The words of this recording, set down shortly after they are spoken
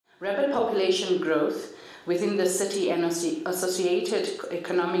Rapid population growth within the city and associated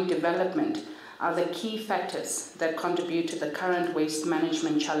economic development are the key factors that contribute to the current waste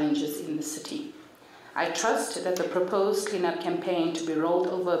management challenges in the city. I trust that the proposed cleanup campaign to be rolled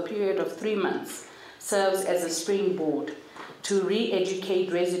over a period of 3 months serves as a springboard to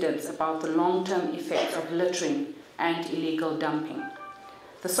re-educate residents about the long-term effects of littering and illegal dumping.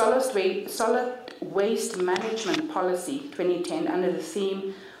 The Solid Waste Management Policy 2010, under the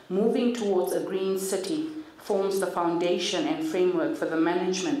theme Moving Towards a Green City, forms the foundation and framework for the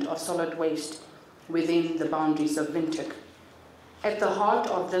management of solid waste within the boundaries of Windhoek. At the heart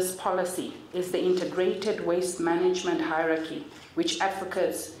of this policy is the integrated waste management hierarchy, which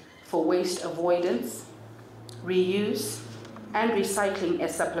advocates for waste avoidance, reuse, and recycling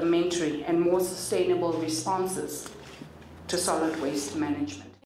as supplementary and more sustainable responses to solid waste management.